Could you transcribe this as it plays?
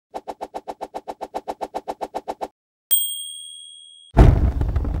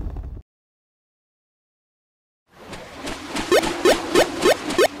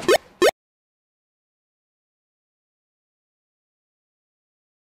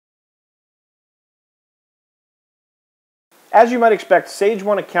As you might expect, Sage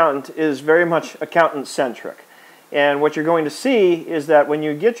 1 Accountant is very much accountant-centric. And what you're going to see is that when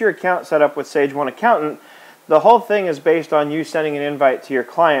you get your account set up with Sage 1 Accountant, the whole thing is based on you sending an invite to your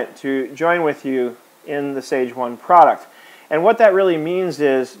client to join with you in the Sage 1 product. And what that really means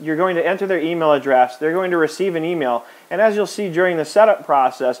is you're going to enter their email address, they're going to receive an email, and as you'll see during the setup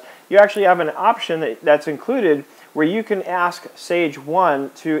process, you actually have an option that's included where you can ask Sage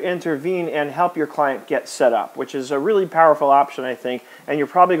 1 to intervene and help your client get set up, which is a really powerful option, I think, and you're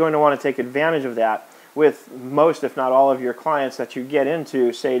probably going to want to take advantage of that with most, if not all, of your clients that you get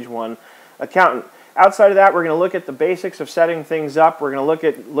into Sage 1 Accountant. Outside of that, we're going to look at the basics of setting things up. We're going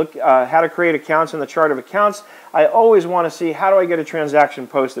to look at how to create accounts in the chart of accounts. I always want to see how do I get a transaction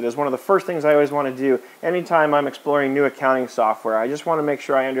posted as one of the first things I always want to do anytime I'm exploring new accounting software. I just want to make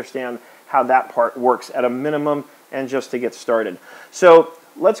sure I understand how that part works at a minimum and just to get started. So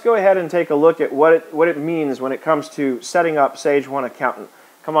let's go ahead and take a look at what it means when it comes to setting up Sage 1 Accountant.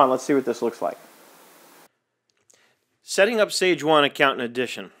 Come on, let's see what this looks like. Setting up Sage 1 Accountant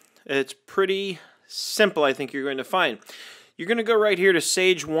Edition. It's pretty simple, I think you're going to find. You're going to go right here to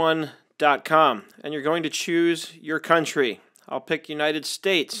sage1.com and you're going to choose your country. I'll pick United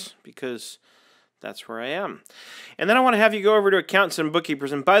States because that's where I am. And then I want to have you go over to Accountants and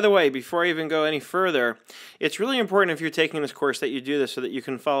Bookkeepers. And by the way, before I even go any further, it's really important if you're taking this course that you do this so that you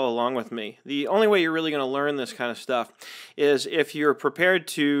can follow along with me. The only way you're really going to learn this kind of stuff is if you're prepared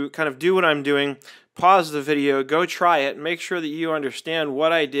to kind of do what I'm doing, pause the video, go try it, make sure that you understand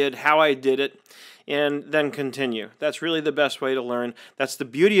what I did, how I did it, and then continue. That's really the best way to learn. That's the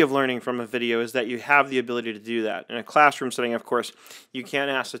beauty of learning from a video, is that you have the ability to do that. In a classroom setting, of course, you can't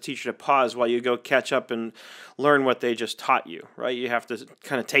ask the teacher to pause while you go catch up and learn what they just taught you, right? You have to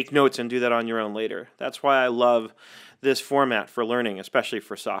kind of take notes and do that on your own later. That's why I love this format for learning, especially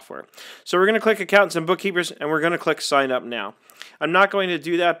for software. So we're going to click Accountants and Bookkeepers, and we're going to click Sign Up Now. I'm not going to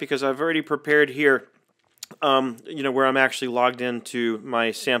do that because I've already prepared here where I'm actually logged into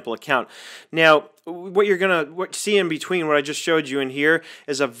my sample account. Now, what you're going to see in between what I just showed you in here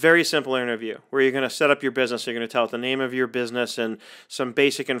is a very simple interview where you're going to set up your business. You're going to tell it the name of your business and some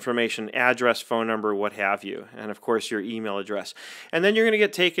basic information, address, phone number, what have you, and of course your email address. And then you're going to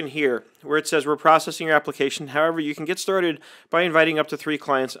get taken here where it says we're processing your application. However, you can get started by inviting up to 3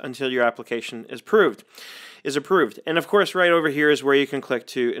 clients until your application is approved. And of course right over here is where you can click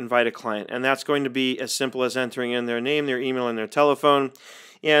to invite a client, and that's going to be as simple as entering in their name, their email, and their telephone.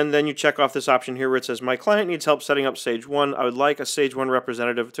 And then you check off this option here where it says, my client needs help setting up Sage 1. I would like a Sage 1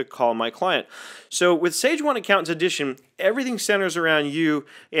 representative to call my client. So with Sage 1 Accountants Edition, everything centers around you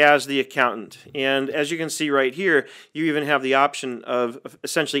as the accountant. And as you can see right here, you even have the option of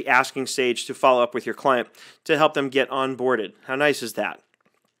essentially asking Sage to follow up with your client to help them get onboarded. How nice is that?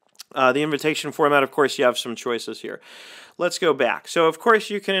 The invitation format, of course, you have some choices here. Let's go back. So, of course,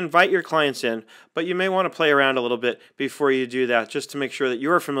 you can invite your clients in, but you may want to play around a little bit before you do that, just to make sure that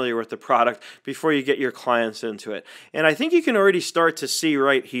you're familiar with the product before you get your clients into it. And I think you can already start to see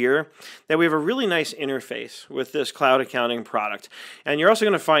right here that we have a really nice interface with this cloud accounting product. And you're also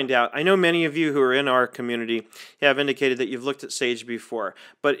going to find out, I know many of you who are in our community have indicated that you've looked at Sage before,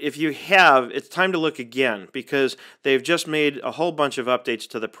 but if you have, it's time to look again because they've just made a whole bunch of updates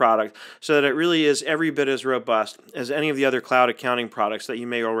to the product so that it really is every bit as robust as any of the other cloud accounting products that you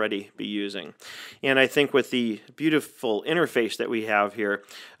may already be using. And I think with the beautiful interface that we have here,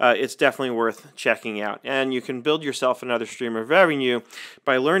 it's definitely worth checking out. And you can build yourself another stream of revenue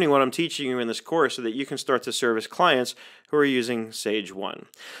by learning what I'm teaching you in this course so that you can start to service clients who are using Sage 1.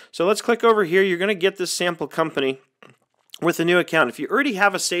 So let's click over here. You're going to get this sample company with a new account. If you already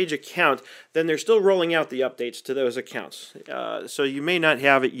have a Sage account, then they're still rolling out the updates to those accounts. So you may not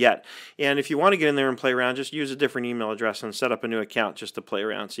have it yet. And if you want to get in there and play around, just use a different email address and set up a new account just to play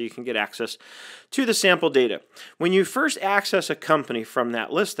around so you can get access to the sample data. When you first access a company from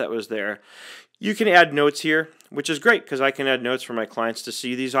that list that was there, you can add notes here, which is great because I can add notes for my clients to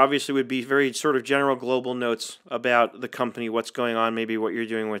see. These obviously would be very sort of general global notes about the company, what's going on, maybe what you're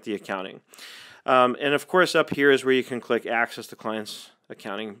doing with the accounting. And of course up here is where you can click Access the Client's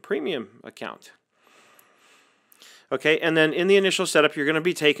Accounting Premium Account. Okay, and then in the initial setup, you're going to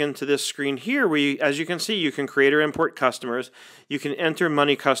be taken to this screen here where, you, as you can see, you can create or import customers. You can enter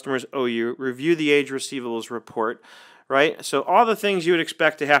money customers owe you, review the age receivables report, right? So all the things you would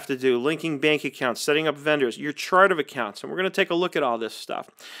expect to have to do, linking bank accounts, setting up vendors, your chart of accounts, and we're going to take a look at all this stuff.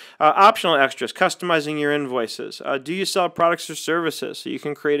 Optional extras, customizing your invoices. Do you sell products or services? So you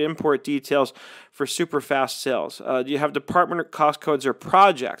can create import details for super fast sales. Do you have department or cost codes or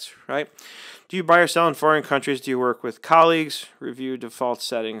projects, right? Do you buy or sell in foreign countries? Do you work with colleagues? Review default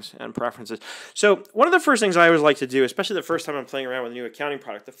settings and preferences. So one of the first things I always like to do, especially the first time I'm playing around with a new accounting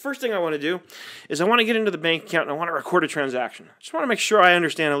product, the first thing I want to do is I want to get into the bank account and I want to record a transaction. I just want to make sure I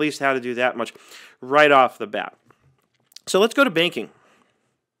understand at least how to do that much right off the bat. So let's go to banking.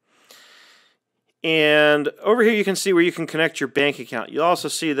 And over here you can see where you can connect your bank account. You'll also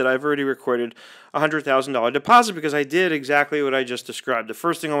see that I've already recorded a $100,000 deposit because I did exactly what I just described. The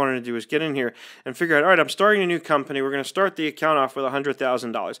first thing I wanted to do was get in here and figure out, all right, I'm starting a new company. We're going to start the account off with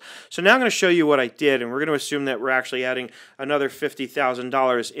 $100,000. So now I'm going to show you what I did, and we're going to assume that we're actually adding another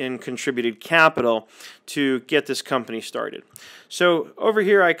 $50,000 in contributed capital to get this company started. So over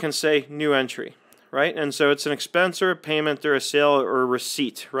here I can say new entry. Right? And so it's an expense or a payment or a sale or a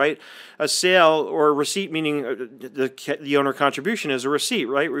receipt, right? A sale or a receipt, meaning the owner contribution, is a receipt,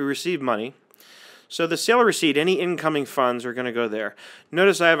 right? We receive money. So the sale or receipt, any incoming funds are going to go there.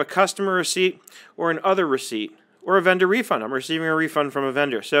 Notice I have a customer receipt or an other receipt or a vendor refund. I'm receiving a refund from a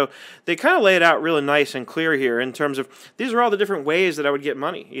vendor. So they kind of lay it out really nice and clear here in terms of these are all the different ways that I would get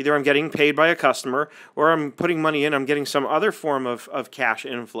money. Either I'm getting paid by a customer, or I'm putting money in, I'm getting some other form of cash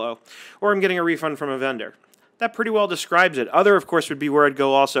inflow, or I'm getting a refund from a vendor. That pretty well describes it. Other, of course, would be where I'd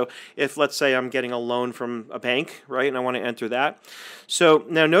go also if, let's say, I'm getting a loan from a bank, right, and I want to enter that. So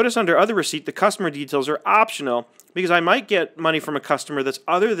now notice under other receipt, the customer details are optional because I might get money from a customer that's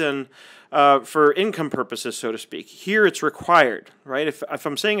other than for income purposes, so to speak. Here it's required, right? If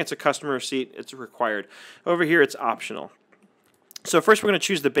I'm saying it's a customer receipt, it's required. Over here it's optional. So first we're going to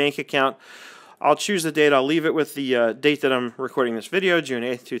choose the bank account. I'll choose the date. I'll leave it with the date that I'm recording this video, June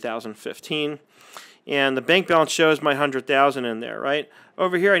 8th, 2015. And the bank balance shows my $100,000 in there, right?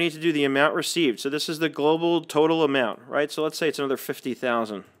 Over here I need to do the amount received. So this is the global total amount, right? So let's say it's another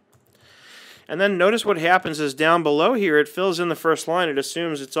 $50,000. And then notice what happens is down below here it fills in the first line. It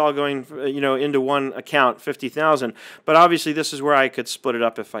assumes it's all going, into one account, $50,000. But obviously this is where I could split it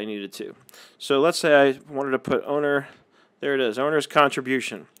up if I needed to. So let's say I wanted to put owner. There it is, owner's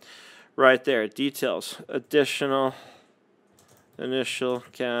contribution, right there. Details, additional initial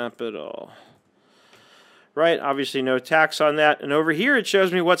capital. Right, obviously no tax on that. And over here it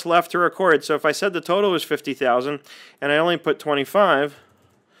shows me what's left to record. So if I said the total was $50,000 and I only put 25,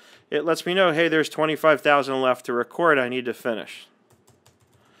 it lets me know, hey, there's $25,000 left to record. I need to finish.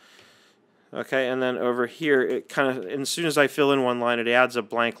 Okay, and then over here, it kind of, as soon as I fill in one line, it adds a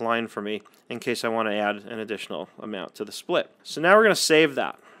blank line for me in case I want to add an additional amount to the split. So now we're going to save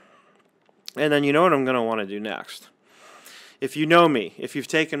that. And then you know what I'm going to want to do next. If you know me, if you've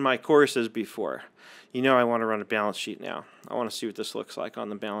taken my courses before, you know I want to run a balance sheet now. I want to see what this looks like on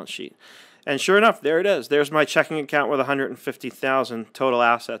the balance sheet. And sure enough, there it is. There's my checking account with $150,000, total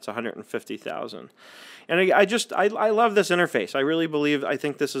assets $150,000. And I love this interface. I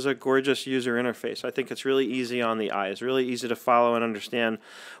think this is a gorgeous user interface. I think it's really easy on the eyes, really easy to follow and understand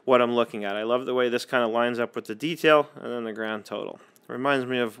what I'm looking at. I love the way this kind of lines up with the detail and then the grand total. Reminds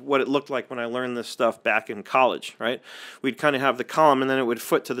me of what it looked like when I learned this stuff back in college, right? We'd kind of have the column and then it would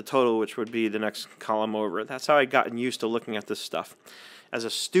foot to the total, which would be the next column over. That's how I'd gotten used to looking at this stuff as a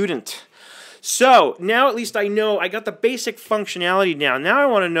student. So now at least I know I got the basic functionality down. Now I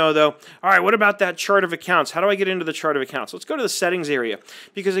want to know though, all right, what about that chart of accounts? How do I get into the chart of accounts? Let's go to the settings area.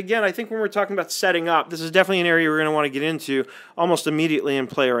 Because again, I think when we're talking about setting up, this is definitely an area we're going to want to get into almost immediately and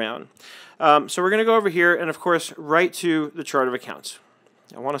play around. So we're going to go over here and, of course, right to the chart of accounts.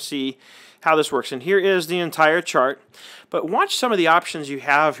 I want to see how this works. And here is the entire chart. But watch some of the options you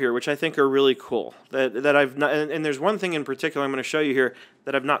have here, which I think are really cool. That I've not, and there's one thing in particular I'm going to show you here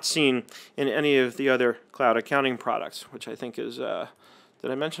that I've not seen in any of the other cloud accounting products, which I think is... Did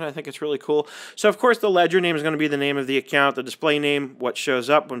I mention I think it's really cool? So, of course, the ledger name is going to be the name of the account, the display name, what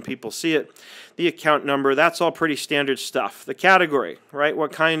shows up when people see it, the account number, that's all pretty standard stuff. The category, right?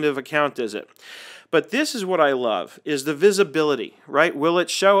 What kind of account is it? But this is what I love, is the visibility, right? Will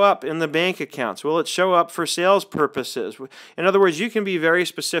it show up in the bank accounts? Will it show up for sales purposes? In other words, you can be very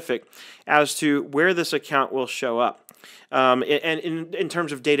specific as to where this account will show up. And in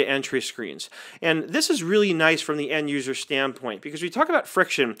terms of data entry screens. And this is really nice from the end user standpoint because we talk about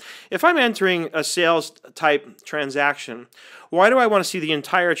friction. If I'm entering a sales type transaction, why do I want to see the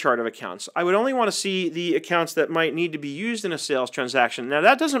entire chart of accounts? I would only want to see the accounts that might need to be used in a sales transaction. Now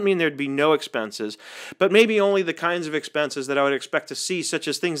that doesn't mean there'd be no expenses, but maybe only the kinds of expenses that I would expect to see, such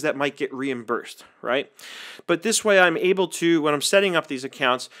as things that might get reimbursed, right? But this way I'm able to, when I'm setting up these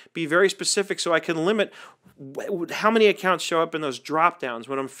accounts, be very specific so I can limit how many accounts accounts show up in those drop downs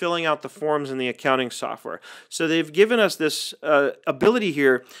when I'm filling out the forms in the accounting software. So they've given us this ability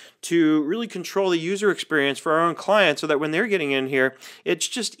here to really control the user experience for our own clients so that when they're getting in here, it's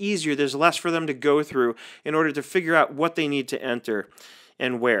just easier. There's less for them to go through in order to figure out what they need to enter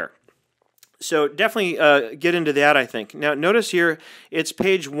and where. So definitely get into that, I think. Now notice here, it's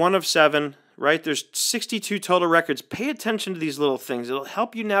page 1 of 7. Right? There's 62 total records. Pay attention to these little things. It'll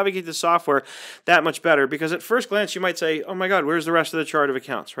help you navigate the software that much better, because at first glance you might say, oh my God, where's the rest of the chart of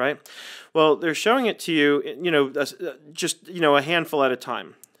accounts, right? Well, they're showing it to you, just a handful at a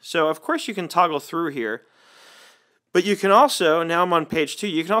time. So of course you can toggle through here, but you can also, now I'm on page 2,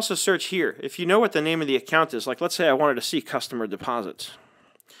 you can also search here. If you know what the name of the account is, like let's say I wanted to see customer deposits.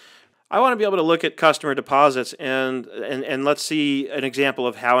 I want to be able to look at customer deposits and let's see an example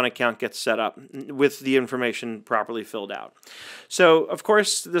of how an account gets set up with the information properly filled out. So, of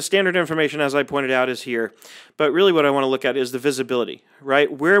course, the standard information, as I pointed out, is here. But really what I want to look at is the visibility, right?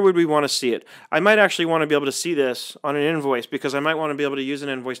 Where would we want to see it? I might actually want to be able to see this on an invoice, because I might want to be able to use an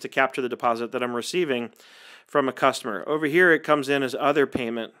invoice to capture the deposit that I'm receiving from a customer. Over here it comes in as other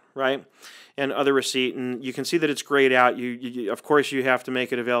payment, right? And other receipt, and you can see that it's grayed out. Of course, you have to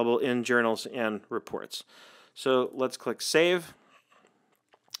make it available in journals and reports. So let's click Save.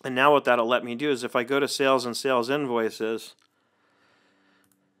 And now what that'll let me do is if I go to Sales and Sales Invoices,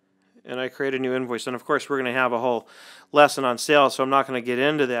 and I create a new invoice, and of course we're going to have a whole lesson on sales, so I'm not going to get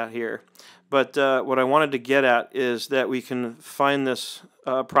into that here. But what I wanted to get at is that we can find this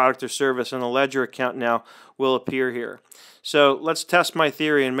product or service, and the ledger account now will appear here. So let's test my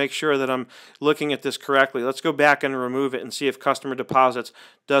theory and make sure that I'm looking at this correctly. Let's go back and remove it and see if customer deposits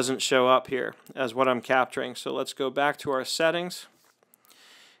doesn't show up here as what I'm capturing. So let's go back to our settings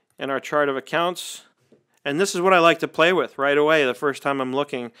and our chart of accounts. And this is what I like to play with right away the first time I'm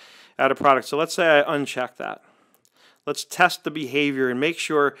looking at a product. So let's say I uncheck that. Let's test the behavior and make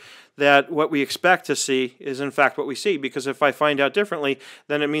sure that what we expect to see is in fact what we see, because if I find out differently,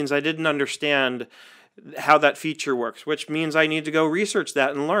 then it means I didn't understand how that feature works, which means I need to go research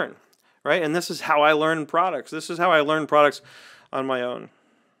that and learn, right? And this is how I learn products. This is how I learn products on my own.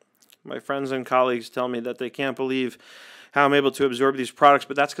 My friends and colleagues tell me that they can't believe how I'm able to absorb these products,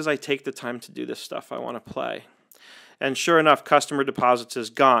 but that's because I take the time to do this stuff I want to play. And sure enough, customer deposits is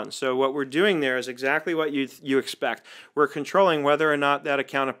gone. So what we're doing there is exactly what you expect. We're controlling whether or not that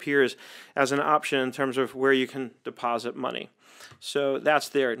account appears as an option in terms of where you can deposit money. So that's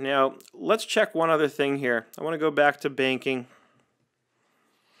there. Now, let's check one other thing here. I want to go back to banking,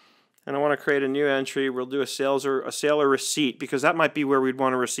 and I want to create a new entry. We'll do a sale or receipt, because that might be where we'd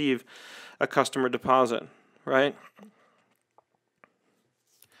want to receive a customer deposit, right?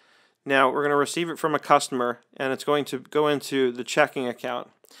 Now, we're going to receive it from a customer, and it's going to go into the checking account.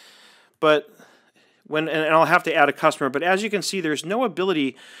 But and I'll have to add a customer, but as you can see, there's no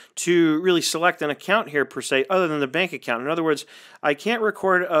ability to really select an account here per se other than the bank account. In other words, I can't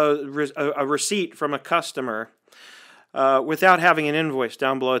record a receipt from a customer without having an invoice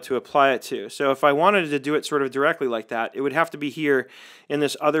down below to apply it to. So if I wanted to do it sort of directly like that, it would have to be here in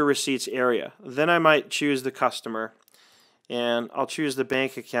this other receipts area. Then I might choose the customer, and I'll choose the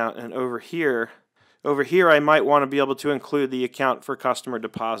bank account, and over here I might want to be able to include the account for customer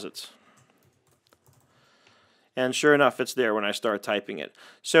deposits. And sure enough, it's there when I start typing it.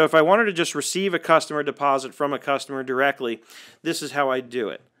 So if I wanted to just receive a customer deposit from a customer directly, this is how I do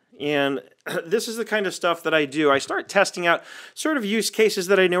it. And this is the kind of stuff that I do. I start testing out sort of use cases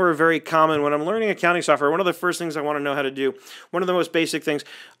that I know are very common. When I'm learning accounting software, one of the first things I want to know how to do, one of the most basic things,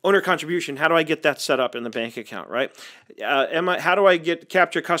 owner contribution. How do I get that set up in the bank account, right? How do I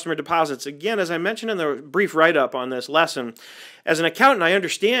capture customer deposits? Again, as I mentioned in the brief write-up on this lesson, as an accountant, I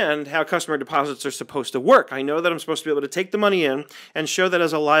understand how customer deposits are supposed to work. I know that I'm supposed to be able to take the money in and show that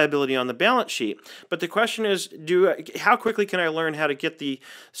as a liability on the balance sheet. But the question is, how quickly can I learn how to get the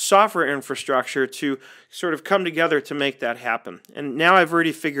software infrastructure to sort of come together to make that happen? And now I've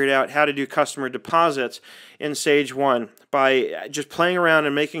already figured out how to do customer deposits in Sage 1 by just playing around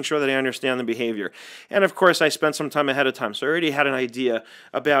and making sure that I understand the behavior. And of course, I spent some time ahead of time, so I already had an idea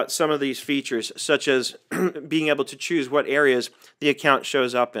about some of these features, such as being able to choose what areas the account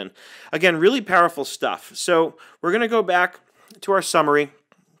shows up in. Again, really powerful stuff. So we're going to go back to our summary.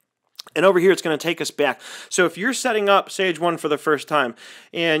 And over here, it's going to take us back. So if you're setting up Sage 1 for the first time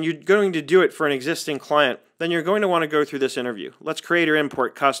and you're going to do it for an existing client, then you're going to want to go through this interview. Let's create or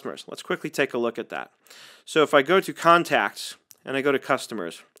import customers. Let's quickly take a look at that. So if I go to Contacts and I go to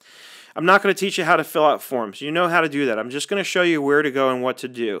Customers, I'm not going to teach you how to fill out forms. You know how to do that. I'm just going to show you where to go and what to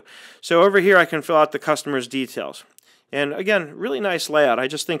do. So over here, I can fill out the customer's details. And again, really nice layout. I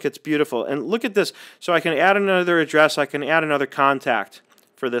just think it's beautiful. And look at this. So I can add another address. I can add another contact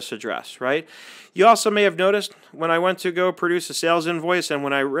for this address, right? You also may have noticed when I went to go produce a sales invoice and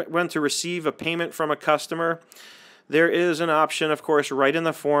when I went to receive a payment from a customer, there is an option, of course, right in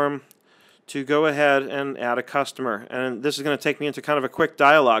the form to go ahead and add a customer. And this is going to take me into kind of a quick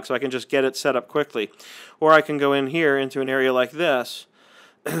dialogue so I can just get it set up quickly. Or I can go in here into an area like this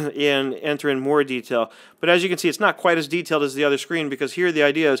and enter in more detail. But as you can see, it's not quite as detailed as the other screen because here the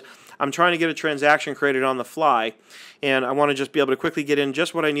idea is I'm trying to get a transaction created on the fly and I want to just be able to quickly get in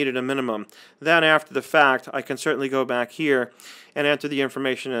just what I need at a minimum. Then after the fact, I can certainly go back here and enter the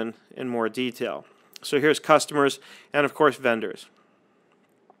information in more detail. So here's customers and of course vendors.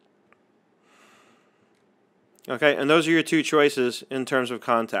 Okay, and those are your two choices in terms of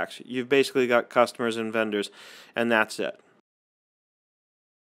contacts. You've basically got customers and vendors, and that's it.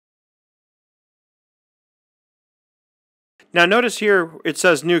 Now notice here it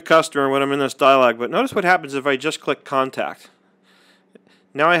says new customer when I'm in this dialog, but notice what happens if I just click contact.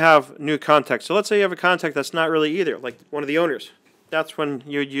 Now I have new contact. So let's say you have a contact that's not really either, like one of the owners. That's when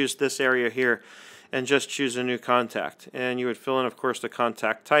you would use this area here and just choose a new contact. And you would fill in, of course, the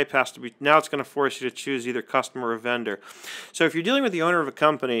contact type has to be, now it's going to force you to choose either customer or vendor. So if you're dealing with the owner of a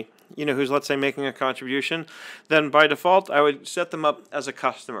company, you know, who's, let's say, making a contribution, then by default, I would set them up as a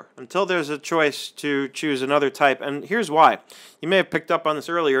customer until there's a choice to choose another type. And here's why. You may have picked up on this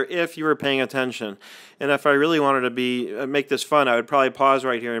earlier if you were paying attention. And if I really wanted to make this fun, I would probably pause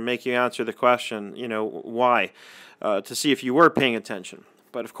right here and make you answer the question, you know, why, to see if you were paying attention.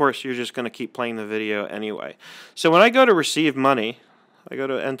 But of course, you're just going to keep playing the video anyway. So when I go to receive money, I go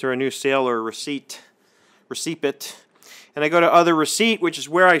to enter a new sale or receipt, and I go to other receipt, which is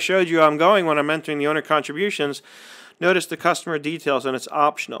where I showed you I'm going when I'm entering the owner contributions. Notice the customer details, and it's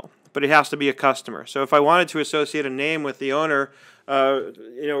optional, but it has to be a customer. So if I wanted to associate a name with the owner,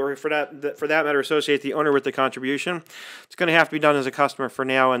 you know, or for that matter, associate the owner with the contribution, it's going to have to be done as a customer for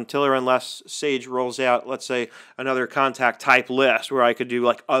now until or unless Sage rolls out, let's say, another contact type list where I could do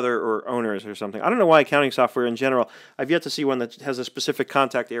like other or owners or something. I don't know why accounting software in general, I've yet to see one that has a specific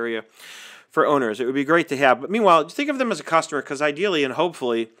contact area for owners. It would be great to have. But meanwhile, think of them as a customer because ideally and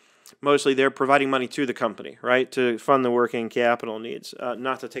hopefully, mostly they're providing money to the company, right, to fund the working capital needs,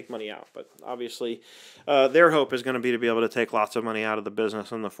 not to take money out. But obviously, their hope is going to be able to take lots of money out of the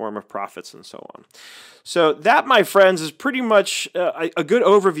business in the form of profits and so on. So that, my friends, is pretty much a good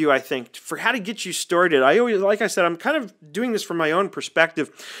overview, I think, for how to get you started. I always, like I said, I'm kind of doing this from my own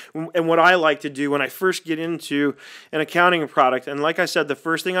perspective and what I like to do when I first get into an accounting product. And like I said, the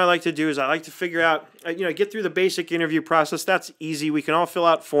first thing I like to do is I like to figure out, you know, get through the basic interview process. That's easy. We can all fill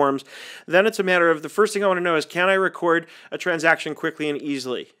out forms. Then it's a matter of the first thing I want to know is, can I record a transaction quickly and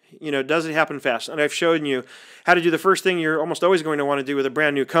easily? You know, does it happen fast? And I've shown you how to do the first thing you're almost always going to want to do with a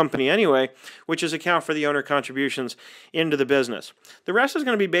brand new company anyway, which is account for the owner contributions into the business. The rest is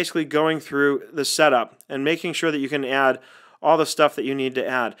going to be basically going through the setup and making sure that you can add all the stuff that you need to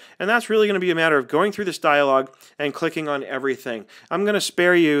add. And that's really going to be a matter of going through this dialogue and clicking on everything. I'm going to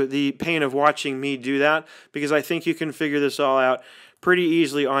spare you the pain of watching me do that because I think you can figure this all out pretty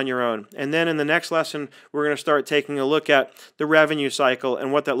easily on your own. And then in the next lesson, we're going to start taking a look at the revenue cycle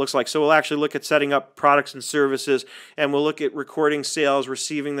and what that looks like. So we'll actually look at setting up products and services, and we'll look at recording sales,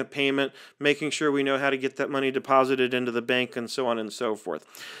 receiving the payment, making sure we know how to get that money deposited into the bank, and so on and so forth.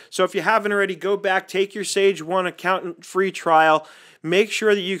 So if you haven't already, go back, take your Sage 1 accountant free trial. Make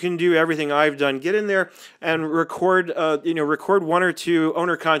sure that you can do everything I've done. Get in there and record, record 1 or 2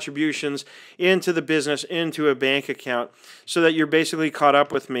 owner contributions into the business, into a bank account, so that you're basically caught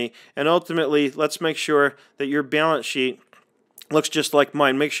up with me. And ultimately, let's make sure that your balance sheet looks just like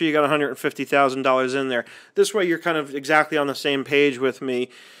mine. Make sure you got $150,000 in there. This way, you're kind of exactly on the same page with me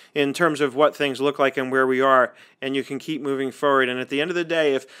in terms of what things look like and where we are, and you can keep moving forward. And at the end of the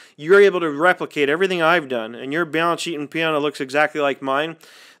day, if you're able to replicate everything I've done and your balance sheet and P&L looks exactly like mine,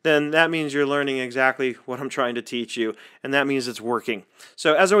 then that means you're learning exactly what I'm trying to teach you, and that means it's working.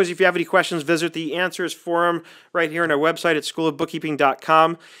 So as always, if you have any questions, visit the answers forum right here on our website at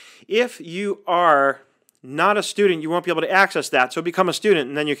schoolofbookkeeping.com. If you are not a student, you won't be able to access that. So become a student,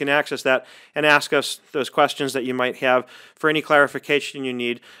 and then you can access that and ask us those questions that you might have for any clarification you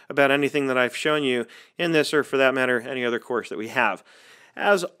need about anything that I've shown you in this, or for that matter, any other course that we have.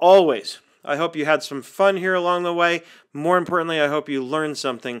 As always, I hope you had some fun here along the way. More importantly, I hope you learned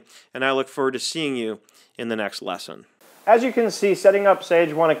something, and I look forward to seeing you in the next lesson. As you can see, setting up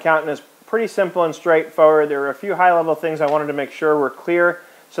Sage 1 Accountant is pretty simple and straightforward. There are a few high-level things I wanted to make sure were clear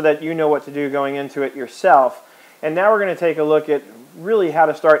so that you know what to do going into it yourself. And now we're going to take a look at really how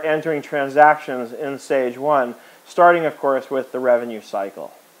to start entering transactions in Sage 1 starting, of course, with the revenue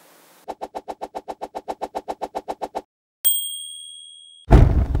cycle.